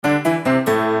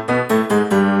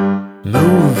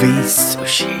Movie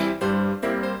Sushi.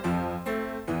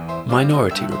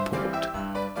 Minority Report.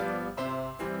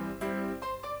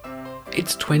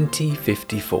 It's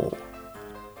 2054.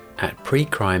 At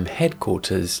pre-crime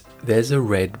headquarters, there's a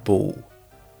red ball.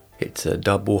 It's a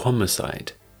double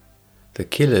homicide. The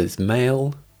killer's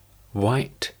male,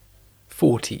 white,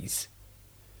 40s.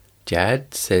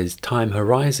 Jad says time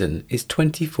horizon is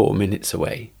 24 minutes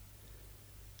away.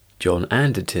 John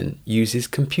Anderton uses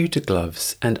computer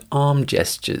gloves and arm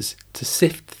gestures to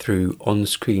sift through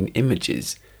on-screen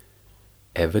images,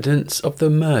 evidence of the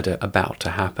murder about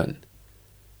to happen.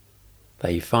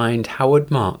 They find Howard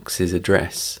Marks'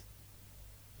 address.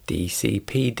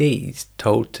 DCPD's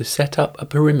told to set up a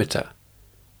perimeter.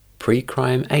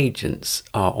 Pre-crime agents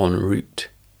are en route.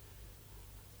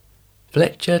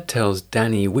 Fletcher tells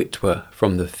Danny Witwer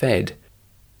from the Fed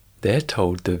they're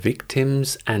told the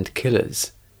victims and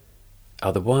killers.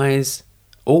 Otherwise,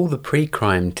 all the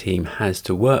pre-crime team has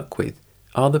to work with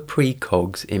are the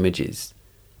precogs images.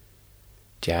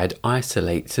 Jad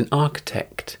isolates an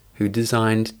architect who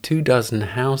designed 24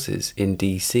 houses in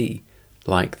DC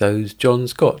like those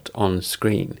John's got on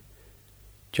screen.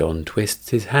 John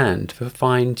twists his hand for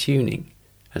fine-tuning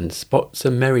and spots a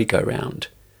merry-go-round.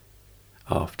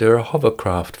 After a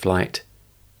hovercraft flight,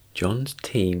 John's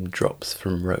team drops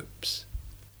from ropes.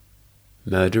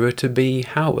 Murderer-to-be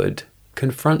Howard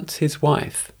confronts his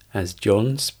wife as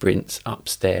John sprints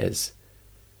upstairs.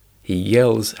 He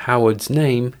yells Howard's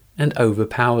name and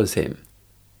overpowers him.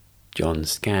 John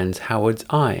scans Howard's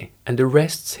eye and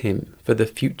arrests him for the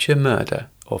future murder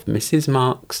of Mrs.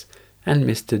 Marks and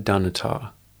Mr.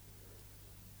 Dunatar.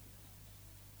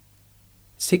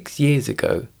 6 years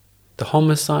ago, the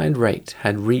homicide rate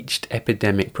had reached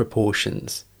epidemic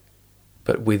proportions,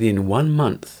 but within 1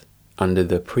 month, under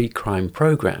the pre-crime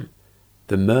program,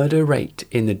 the murder rate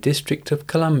in the District of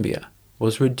Columbia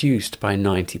was reduced by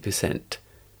 90%.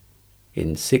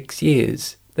 In 6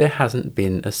 years, there hasn't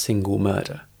been a single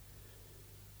murder.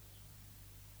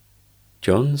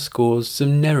 John scores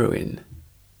some Neroin.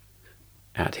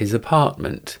 At his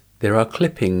apartment, there are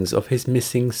clippings of his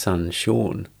missing son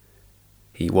Sean.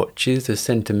 He watches a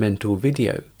sentimental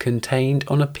video contained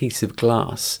on a piece of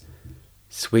glass,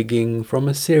 swigging from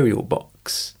a cereal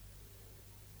box.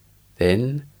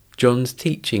 Then, John's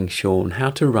teaching Sean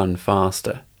how to run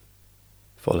faster,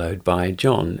 followed by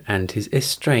John and his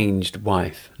estranged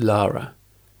wife, Lara.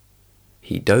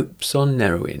 He dopes on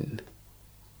Neroin.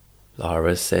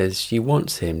 Lara says she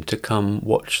wants him to come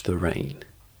watch the rain.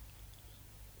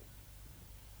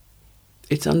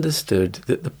 It's understood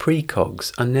that the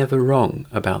precogs are never wrong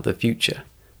about the future.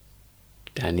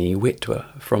 Danny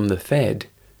Witwer from the Fed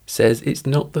says it's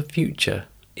not the future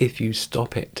if you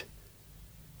stop it.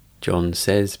 John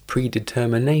says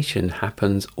predetermination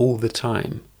happens all the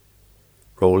time,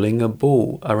 rolling a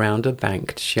ball around a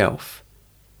banked shelf.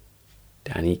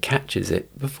 Danny catches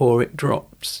it before it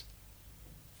drops.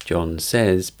 John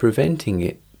says preventing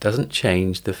it doesn't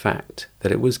change the fact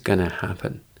that it was gonna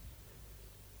happen.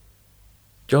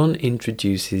 John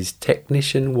introduces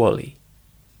Technician Wally.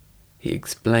 He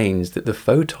explains that the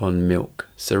photon milk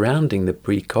surrounding the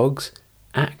precogs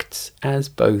acts as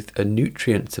both a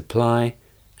nutrient supply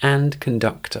and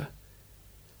conductor.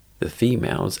 The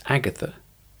female's Agatha.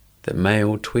 The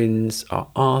male twins are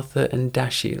Arthur and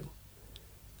Dashiell.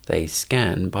 They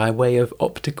scan by way of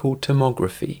optical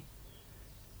tomography.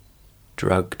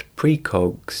 Drugged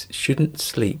precogs shouldn't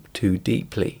sleep too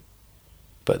deeply,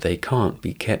 but they can't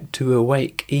be kept too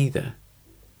awake either.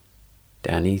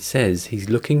 Danny says he's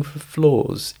looking for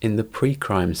flaws in the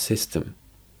pre-crime system.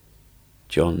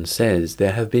 John says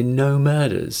there have been no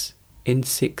murders in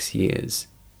 6 years.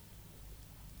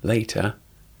 Later,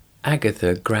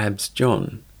 Agatha grabs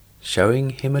John, showing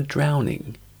him a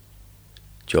drowning.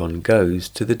 John goes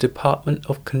to the Department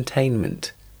of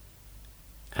Containment.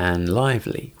 Anne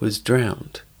Lively was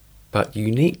drowned, but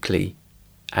uniquely,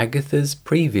 Agatha's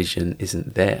prevision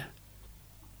isn't there.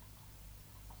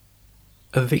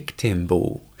 A victim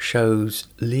ball shows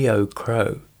Leo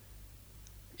Crow.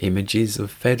 Images of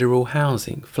federal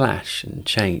housing flash and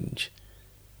change.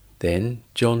 Then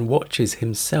John watches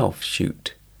himself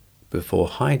shoot, before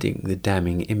hiding the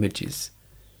damning images.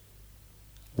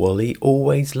 Wally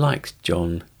always likes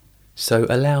John, so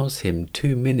allows him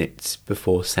 2 minutes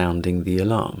before sounding the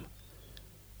alarm.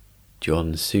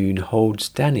 John soon holds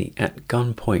Danny at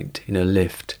gunpoint in a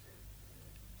lift.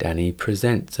 Danny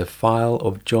presents a file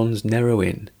of John's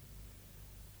Neroin.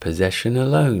 Possession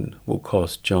alone will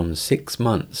cost John 6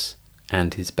 months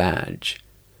and his badge.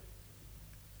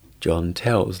 John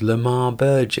tells Lamar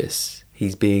Burgess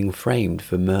he's being framed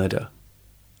for murder.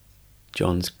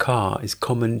 John's car is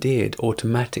commandeered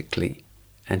automatically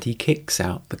and he kicks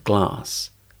out the glass.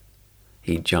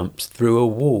 He jumps through a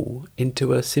wall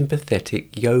into a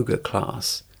sympathetic yoga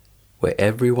class where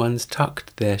everyone's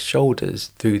tucked their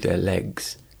shoulders through their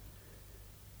legs.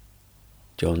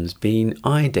 John's been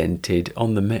idented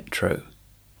on the metro.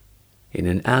 In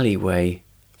an alleyway,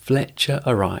 Fletcher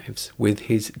arrives with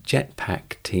his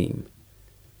jetpack team.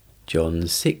 John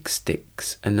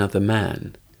six-sticks another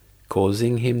man,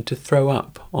 causing him to throw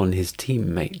up on his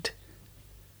teammate.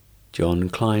 John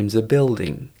climbs a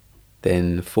building,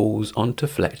 then falls onto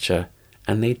Fletcher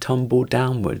and they tumble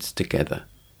downwards together.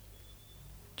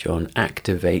 John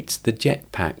activates the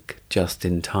jetpack just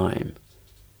in time.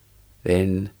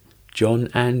 Then John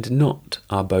and Knott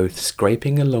are both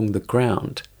scraping along the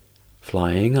ground,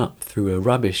 flying up through a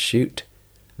rubbish chute,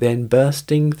 then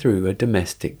bursting through a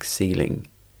domestic ceiling.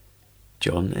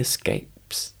 John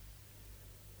escapes.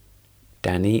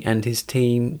 Danny and his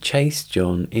team chase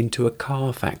John into a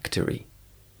car factory.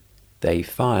 They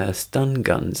fire stun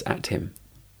guns at him.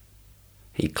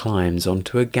 He climbs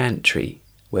onto a gantry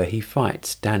where he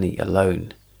fights Danny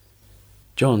alone.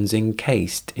 John's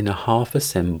encased in a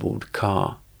half-assembled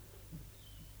car.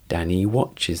 Danny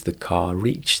watches the car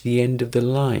reach the end of the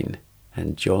line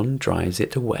and John drives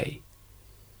it away.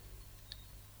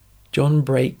 John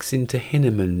breaks into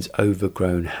Hinneman's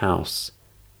overgrown house.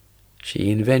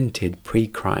 She invented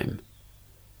pre-crime.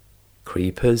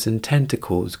 Creepers and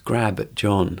tentacles grab at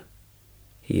John.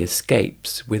 He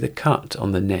escapes with a cut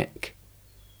on the neck.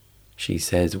 She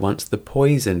says once the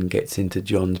poison gets into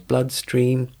John's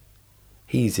bloodstream,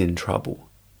 he's in trouble.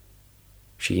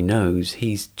 She knows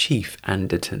he's Chief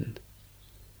Anderton.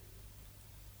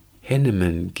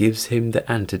 Hinneman gives him the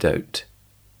antidote.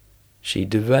 She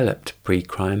developed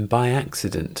pre-crime by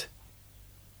accident.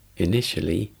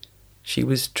 Initially, she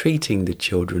was treating the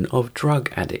children of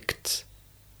drug addicts,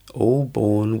 all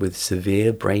born with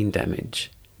severe brain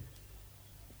damage.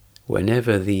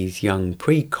 Whenever these young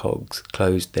precogs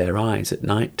closed their eyes at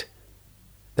night,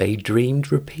 they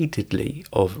dreamed repeatedly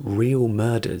of real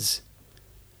murders.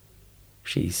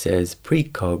 She says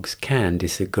precogs can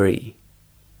disagree,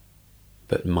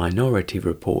 but Minority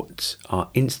Reports are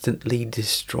instantly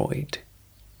destroyed.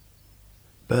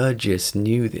 Burgess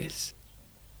knew this.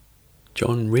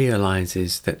 John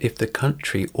realizes that if the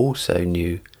country also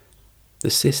knew, the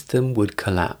system would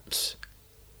collapse.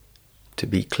 To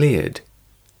be cleared,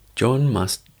 John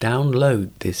must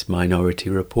download this Minority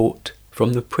Report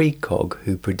from the precog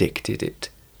who predicted it.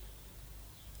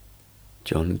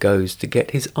 John goes to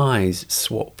get his eyes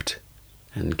swapped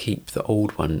and keep the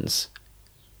old ones.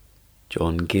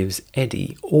 John gives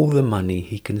Eddie all the money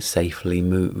he can safely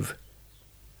move.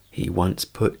 He once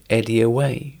put Eddie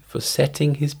away for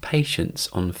setting his patients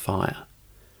on fire.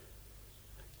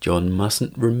 John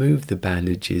mustn't remove the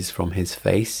bandages from his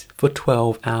face for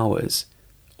 12 hours,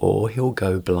 or he'll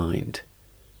go blind.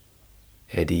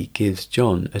 Eddie gives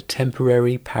John a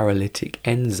temporary paralytic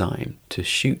enzyme to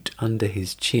shoot under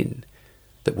his chin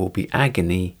that will be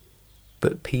agony,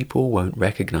 but people won't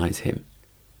recognize him.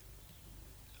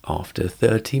 After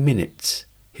 30 minutes,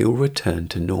 he'll return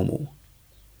to normal.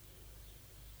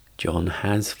 John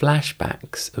has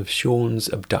flashbacks of Sean's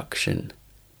abduction.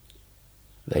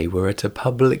 They were at a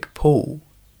public pool,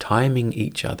 timing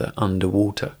each other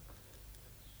underwater.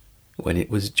 When it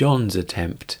was John's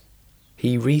attempt,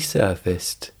 he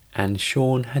resurfaced and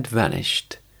Sean had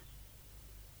vanished.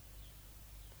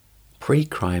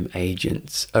 Pre-crime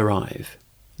agents arrive,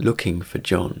 looking for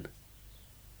John.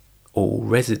 All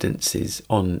residences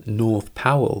on North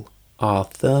Powell are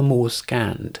thermal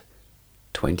scanned,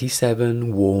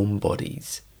 27 warm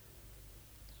bodies.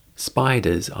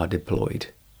 Spiders are deployed.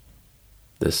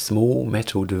 The small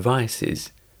metal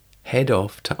devices head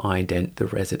off to ident the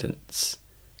residents.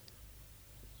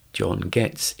 John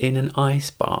gets in an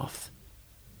ice bath.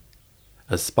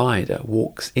 A spider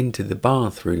walks into the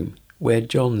bathroom where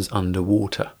John's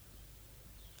underwater.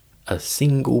 A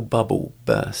single bubble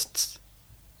bursts.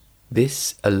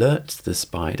 This alerts the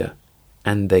spider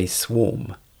and they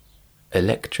swarm,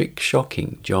 electric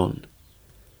shocking John.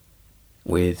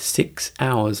 With 6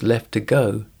 hours left to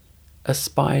go, a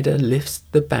spider lifts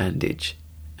the bandage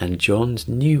and John's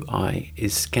new eye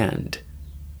is scanned.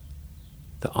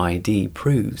 The ID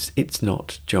proves it's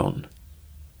not John.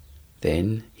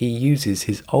 Then he uses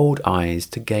his old eyes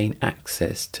to gain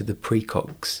access to the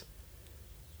precogs.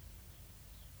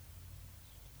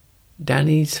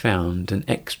 Danny's found an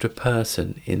extra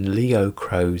person in Leo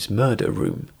Crow's murder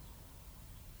room.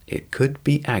 It could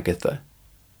be Agatha.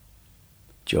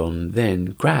 John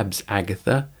then grabs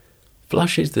Agatha,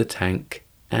 flushes the tank,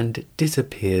 and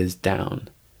disappears down.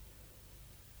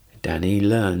 Danny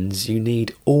learns you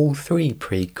need all three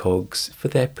precogs for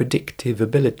their predictive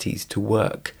abilities to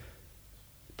work,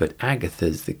 but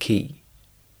Agatha's the key.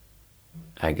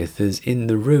 Agatha's in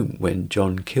the room when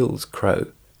John kills Crow,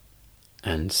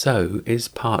 and so is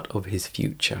part of his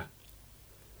future.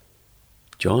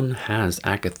 John has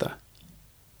Agatha.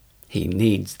 He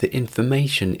needs the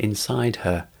information inside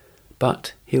her,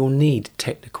 but he'll need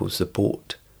technical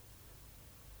support.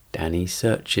 Danny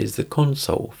searches the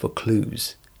console for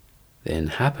clues, then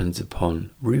happens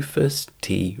upon Rufus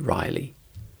T. Riley.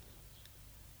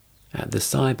 At the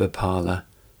cyber parlor,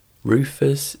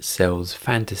 Rufus sells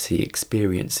fantasy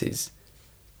experiences.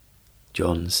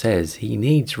 John says he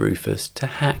needs Rufus to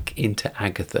hack into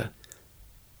Agatha.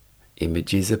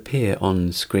 Images appear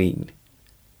on screen.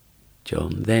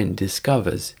 John then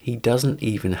discovers he doesn't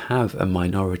even have a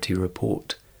Minority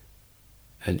Report.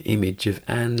 An image of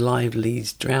Anne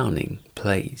Lively's drowning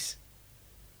plays.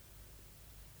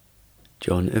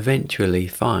 John eventually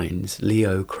finds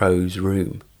Leo Crow's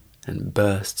room and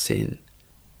bursts in.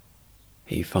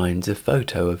 He finds a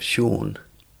photo of Sean.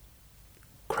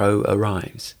 Crow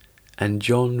arrives, and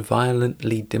John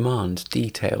violently demands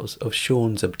details of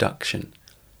Sean's abduction.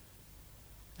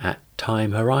 At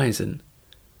Time Horizon,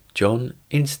 John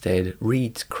instead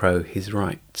reads Crow his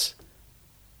rights.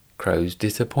 Crow's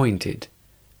disappointed.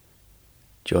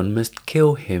 John must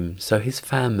kill him so his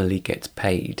family gets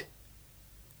paid.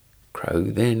 Crow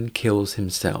then kills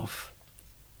himself.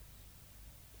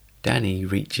 Danny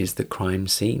reaches the crime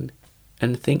scene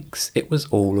and thinks it was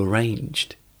all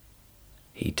arranged.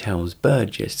 He tells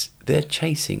Burgess they're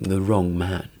chasing the wrong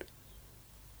man.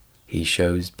 He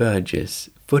shows Burgess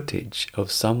footage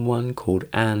of someone called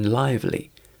Anne Lively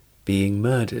being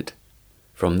murdered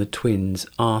from the twins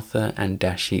Arthur and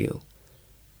Dashiell.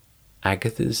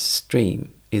 Agatha's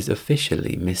stream is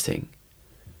officially missing.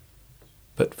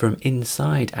 But from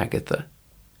inside Agatha,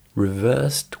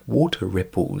 reversed water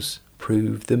ripples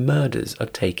prove the murders are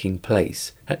taking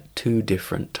place at two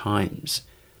different times.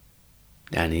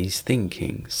 Danny's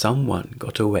thinking someone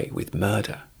got away with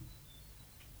murder.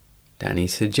 Danny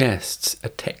suggests a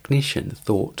technician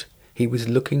thought he was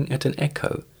looking at an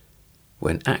echo,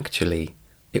 when actually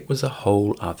it was a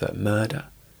whole other murder.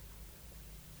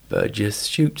 Burgess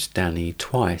shoots Danny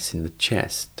twice in the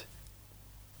chest.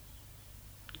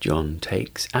 John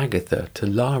takes Agatha to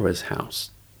Lara's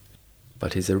house,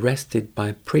 but is arrested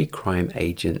by pre-crime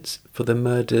agents for the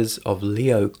murders of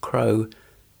Leo Crow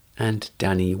and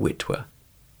Danny Witwer.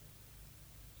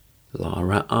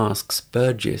 Lara asks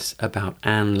Burgess about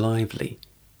Anne Lively,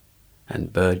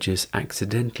 and Burgess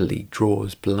accidentally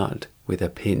draws blood with a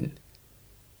pin.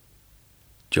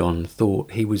 John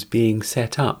thought he was being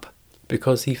set up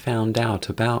because he found out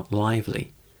about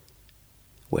Lively.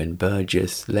 When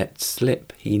Burgess lets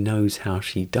slip he knows how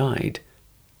she died,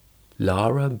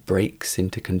 Lara breaks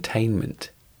into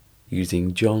containment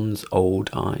using John's old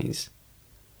eyes.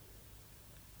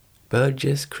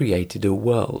 Burgess created a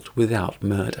world without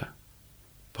murder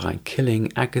by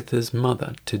killing Agatha's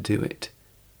mother to do it.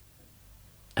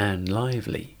 Anne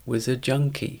Lively was a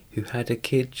junkie who had a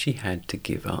kid she had to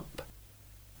give up.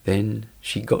 Then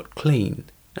she got clean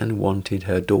and wanted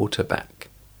her daughter back.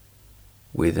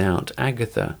 Without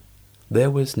Agatha,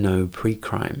 there was no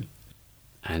pre-crime,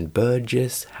 and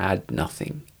Burgess had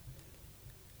nothing.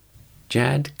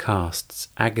 Jad casts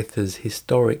Agatha's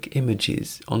historic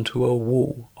images onto a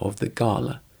wall of the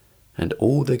gala, and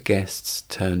all the guests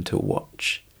turn to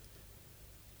watch.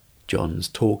 John's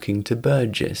talking to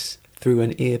Burgess through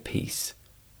an earpiece.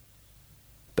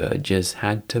 Burgess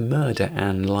had to murder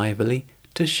Anne Lively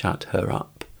to shut her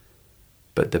up,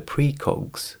 but the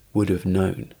precogs would have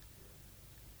known.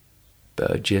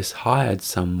 Burgess hired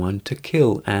someone to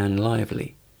kill Anne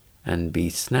Lively and be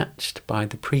snatched by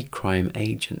the pre-crime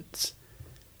agents.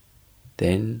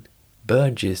 Then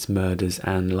Burgess murders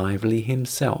Anne Lively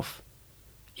himself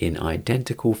in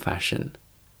identical fashion.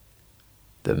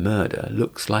 The murder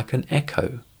looks like an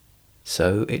echo,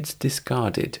 so it's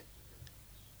discarded.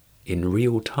 In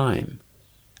real time,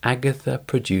 Agatha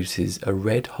produces a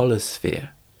red holosphere.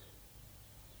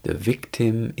 The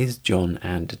victim is John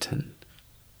Anderton.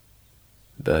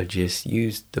 Burgess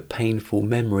used the painful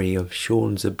memory of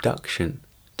Sean's abduction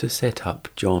to set up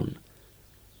John.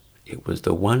 It was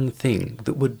the one thing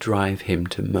that would drive him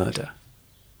to murder.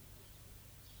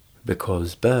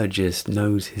 Because Burgess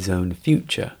knows his own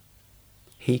future,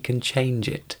 he can change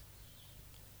it.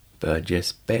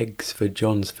 Burgess begs for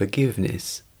John's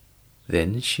forgiveness,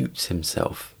 then shoots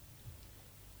himself.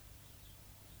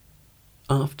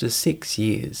 After 6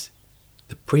 years,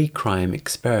 the pre-crime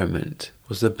experiment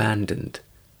was abandoned.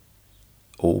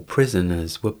 All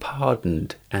prisoners were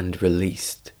pardoned and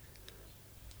released,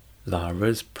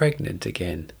 Lara's pregnant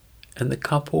again, and the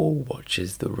couple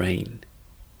watches the rain.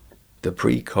 The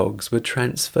precogs were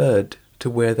transferred to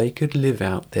where they could live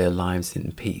out their lives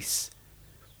in peace.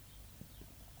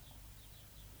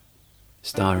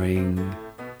 Starring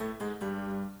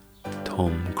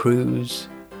Tom Cruise,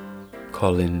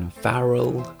 Colin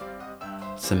Farrell,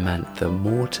 Samantha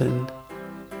Morton.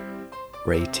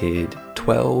 Rated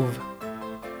 12.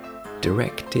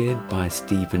 Directed by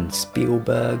Steven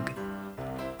Spielberg.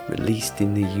 Released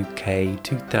in the UK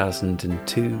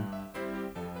 2002.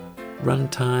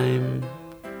 Runtime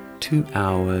 2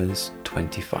 hours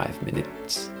 25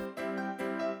 minutes.